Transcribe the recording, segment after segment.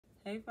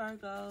Hey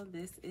Virgo,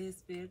 this is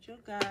Spiritual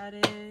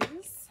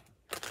Goddess.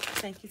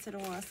 Thank you to the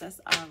ones that's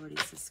already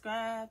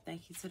subscribed.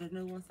 Thank you to the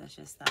new ones that's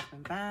just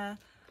stopping by.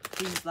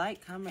 Please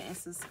like, comment, and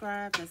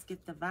subscribe. Let's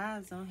get the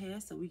vibes on here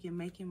so we can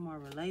make it more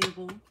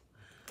relatable.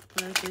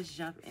 Let's just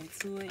jump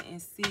into it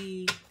and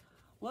see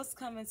what's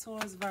coming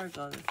towards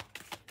Virgo.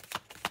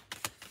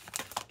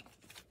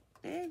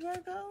 Hey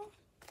Virgo,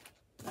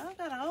 y'all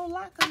got a whole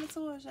lot coming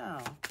towards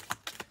y'all.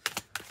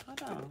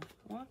 Hold on,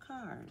 one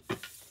card.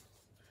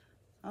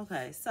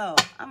 Okay, so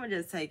I'm going to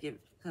just take it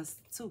because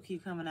two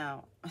keep coming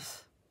out.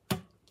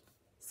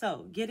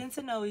 So, getting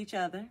to know each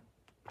other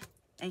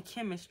and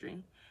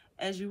chemistry.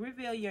 As you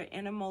reveal your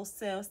innermost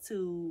selves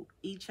to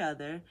each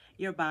other,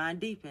 your bond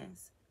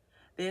deepens.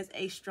 There's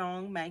a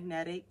strong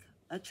magnetic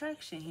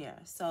attraction here.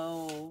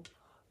 So,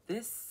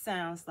 this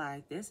sounds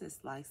like this is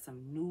like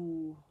some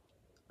new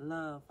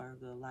love,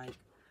 Virgo. Like,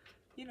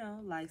 you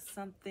know, like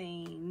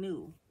something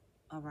new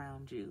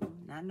around you.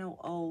 Not no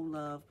old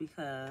love,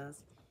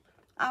 because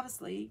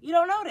obviously you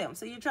don't know them,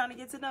 so you're trying to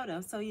get to know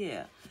them. So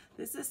yeah,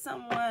 this is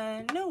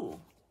someone new,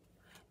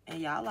 and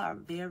y'all are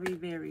very,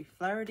 very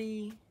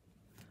flirty.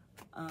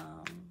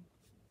 Could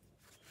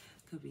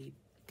be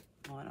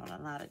going on a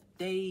lot of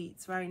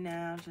dates right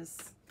now,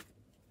 just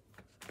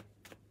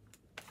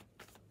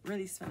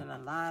really spending a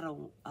lot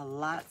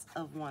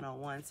of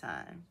one-on-one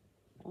time.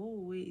 Oh,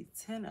 we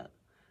ten of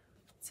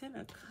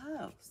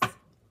cups.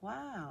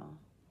 Wow,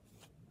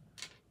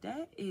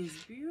 that is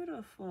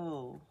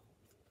beautiful.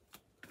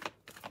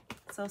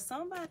 So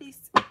somebody's,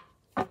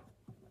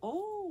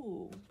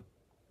 oh,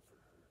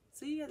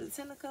 so you got the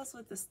Ten of Cups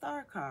with the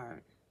Star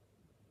card.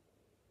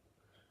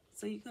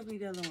 So you could be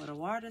dealing with a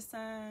water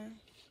sign,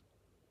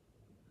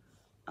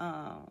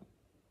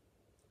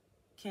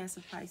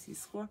 Cancer, Pisces,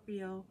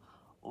 Scorpio,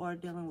 or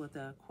dealing with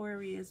the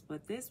Aquarius.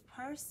 But this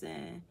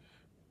person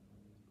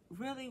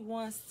really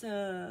wants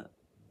to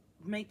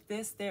make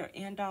this their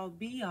end-all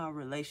be-all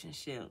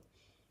relationship.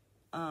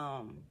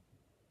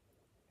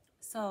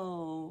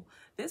 So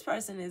this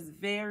person is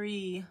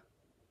very,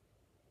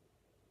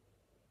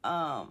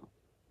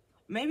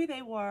 maybe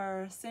they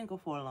were single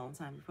for a long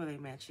time before they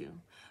met you.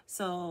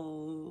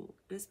 So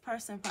this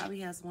person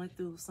probably has went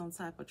through some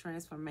type of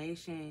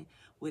transformation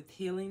with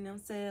healing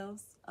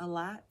themselves a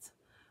lot,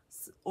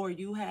 or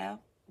you have,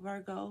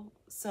 Virgo.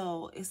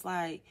 So it's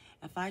like,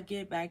 if I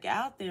get back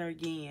out there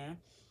again,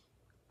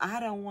 I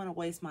don't want to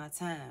waste my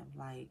time.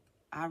 Like,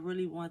 I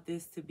really want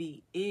this to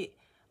be it.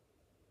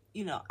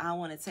 You know, I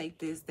want to take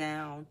this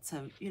down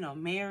to, you know,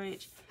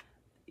 marriage,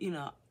 you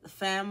know, the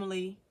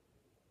family.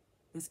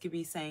 This could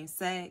be same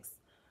sex.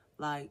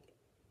 Like,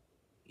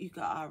 you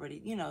could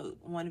already, you know,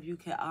 one of you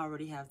could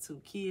already have 2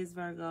 kids,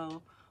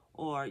 Virgo,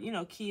 or, you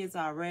know, kids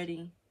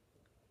already,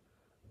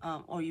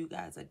 or you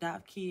guys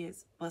adopt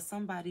kids, but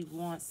somebody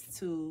wants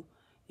to,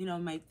 you know,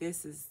 make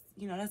this as,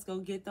 you know, let's go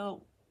get the,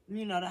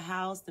 you know, the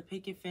house, the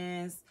picket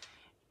fence,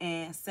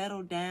 and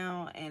settle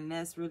down, and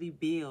let's really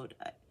build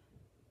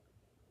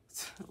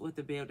with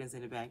the buildings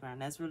in the background.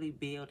 Let's really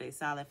build a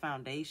solid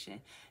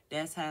foundation.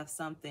 Let's have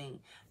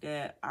something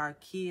that our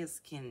kids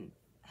can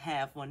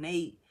have when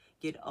they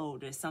get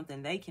older,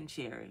 something they can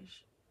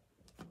cherish.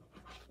 All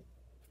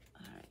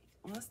right,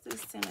 what's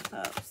this Ten of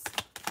Cups?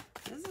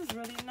 This is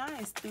really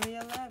nice,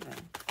 311.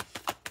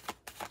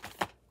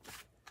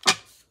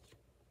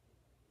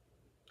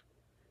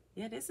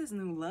 Yeah, this is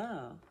new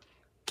love.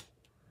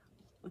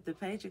 With the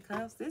Page of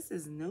Cups, this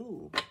is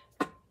new.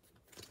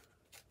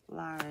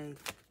 Like,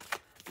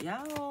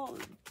 y'all,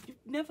 you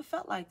never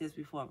felt like this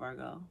before,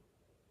 Virgo.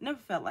 Never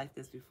felt like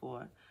this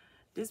before.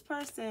 This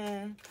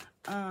person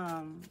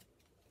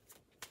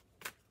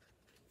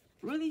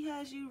really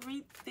has you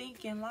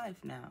rethinking life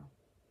now.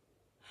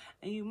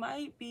 And you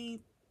might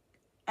be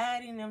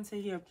adding them to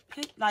your,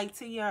 like,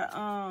 to your,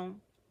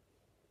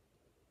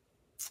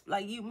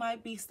 like, you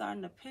might be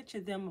starting to picture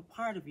them a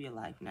part of your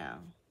life now.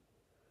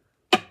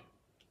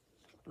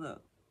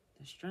 Look,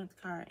 the Strength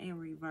card in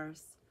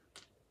reverse.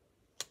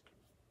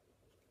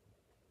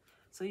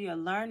 So you're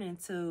learning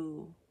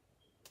to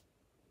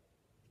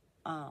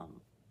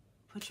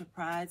put your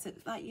pride to,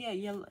 like, yeah,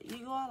 you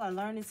all are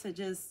learning to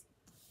just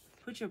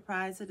put your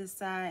pride to the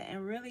side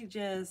and really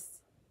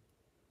just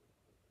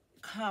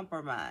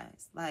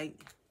compromise.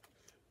 Like,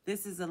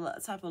 this is a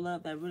type of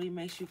love that really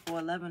makes you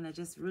 411, that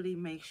just really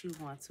makes you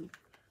want to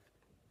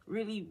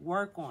really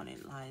work on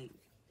it. Like,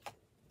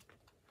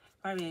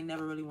 probably ain't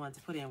never really wanted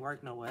to put in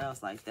work nowhere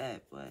else like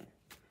that, but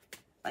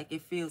like,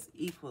 it feels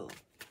equal.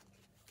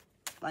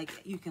 Like,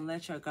 you can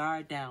let your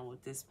guard down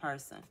with this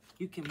person.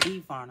 You can be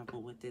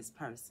vulnerable with this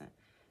person,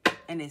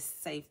 and it's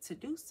safe to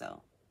do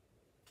so.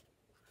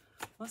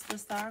 What's the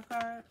Star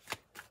card?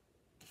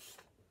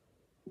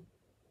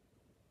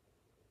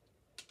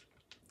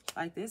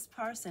 Like, this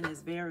person is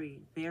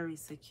very, very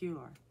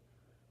secure.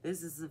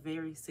 This is a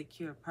very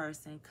secure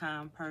person,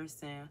 calm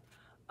person.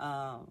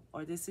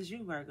 Or this is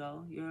you,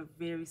 Virgo. You're a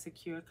very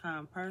secure,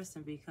 calm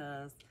person,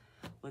 because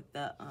with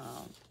the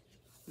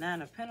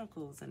Nine of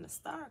Pentacles and the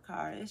Star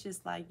card. It's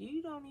just like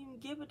you don't even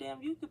give a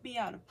damn. You could be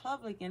out in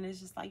public and it's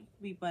just like you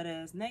could be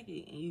butt-ass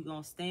naked and you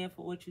gonna stand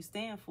for what you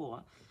stand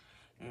for.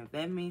 And if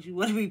that means you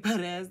want to be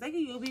butt-ass naked,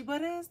 you'll be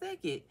butt-ass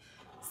naked.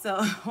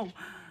 So,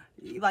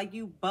 like,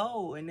 you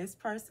bold, and this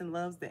person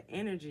loves the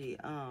energy.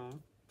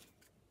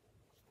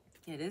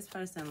 Yeah, this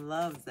person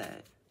loves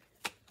that.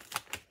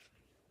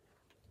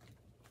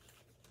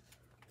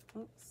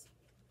 Oops.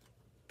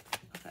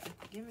 Okay,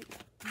 give me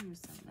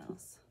something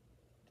else.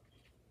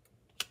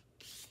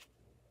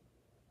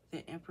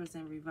 The Empress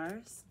in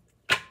reverse.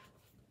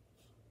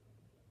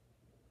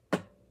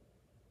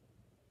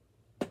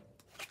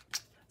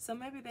 So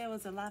maybe there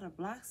was a lot of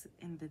blocks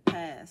in the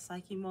past,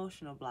 like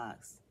emotional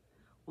blocks,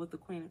 with the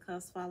Queen of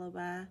Cups followed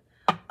by.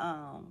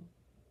 And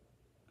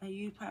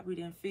you probably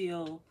didn't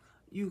feel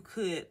you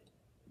could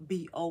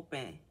be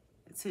open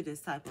to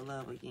this type of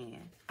love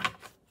again.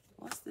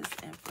 What's this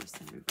Empress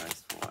in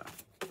reverse for?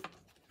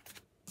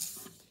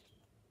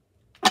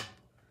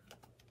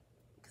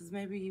 Because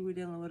maybe you were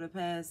dealing with a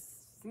past,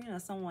 you know,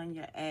 someone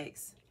your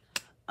ex,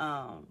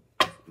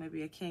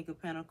 maybe a King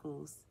of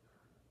Pentacles.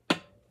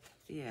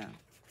 Yeah.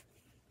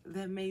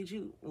 That made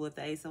you, with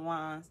the Ace of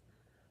Wands,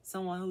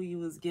 someone who you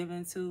was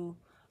given to,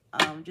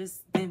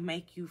 just didn't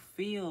make you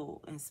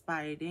feel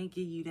inspired, didn't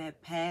give you that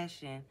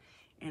passion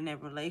in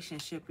that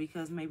relationship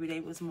because maybe they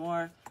was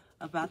more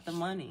about the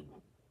money.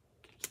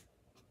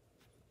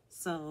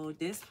 So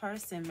this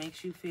person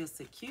makes you feel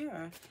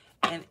secure,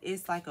 and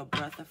it's like a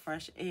breath of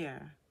fresh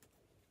air.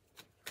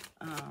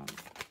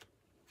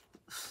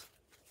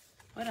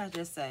 What did I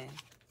just say?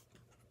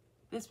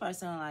 This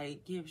person,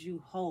 like, gives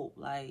you hope,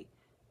 like,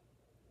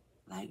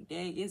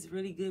 dang, it's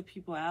really good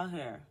people out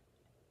here.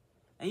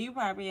 And you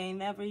probably ain't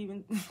never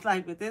even,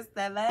 like, with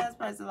that last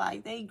person,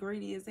 like, they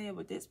greedy as hell,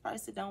 but this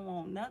person don't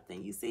want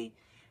nothing. You see,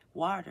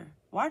 water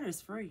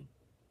is free.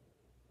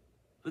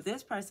 But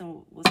this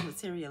person was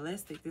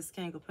materialistic, this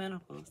King of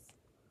Pentacles.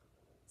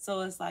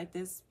 So it's like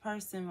this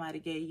person might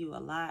have gave you a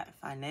lot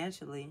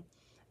financially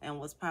and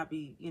was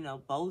probably, you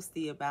know,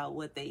 boasty about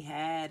what they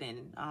had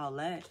and all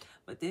that.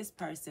 But this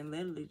person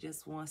literally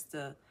just wants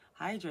to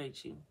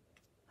hydrate you.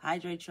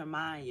 Hydrate your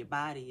mind, your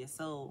body, your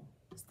soul,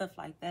 stuff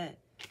like that.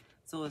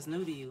 So it's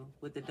new to you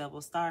with the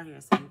double star here.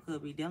 So you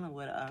could be dealing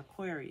with an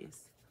Aquarius.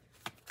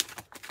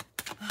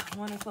 I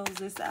want to close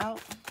this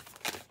out.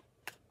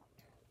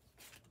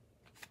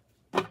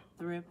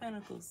 Three of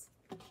Pentacles.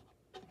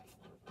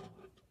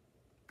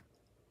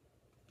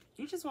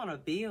 You just want to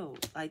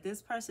build. Like,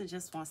 this person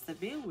just wants to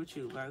build with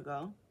you,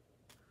 Virgo.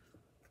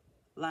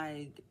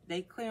 Like,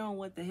 they clear on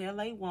what the hell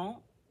they want.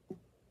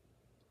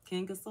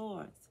 King of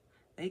Swords.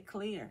 They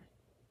clear.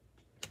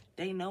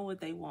 They know what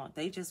they want.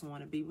 They just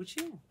want to be with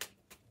you.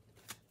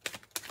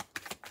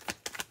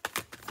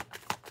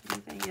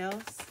 Anything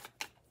else?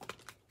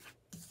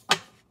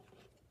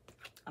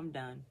 I'm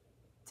done.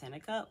 10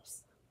 of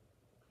Cups.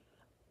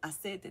 I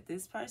said that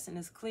this person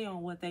is clear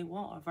on what they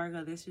want. Or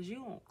Virgo, this is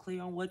you.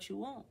 Clear on what you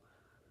want.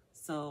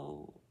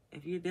 So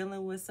if you're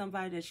dealing with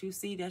somebody that you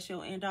see that's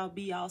your end all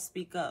be all,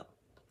 speak up.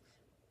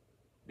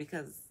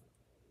 Because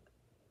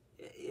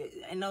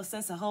ain't no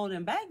sense of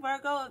holding back,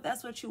 Virgo. If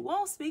that's what you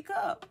want, speak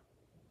up.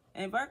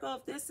 And Virgo,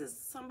 if this is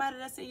somebody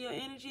that's in your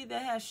energy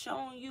that has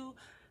shown you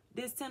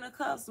this 10 of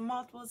Cups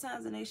multiple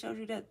times and they showed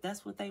you that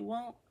that's what they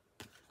want,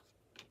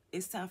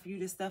 it's time for you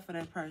to step for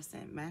that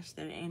person. Match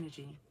their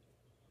energy.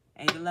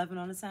 8-11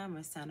 on the timer.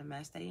 It's time to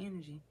match their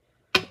energy.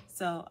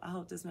 So I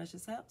hope this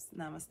message helps.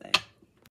 Namaste.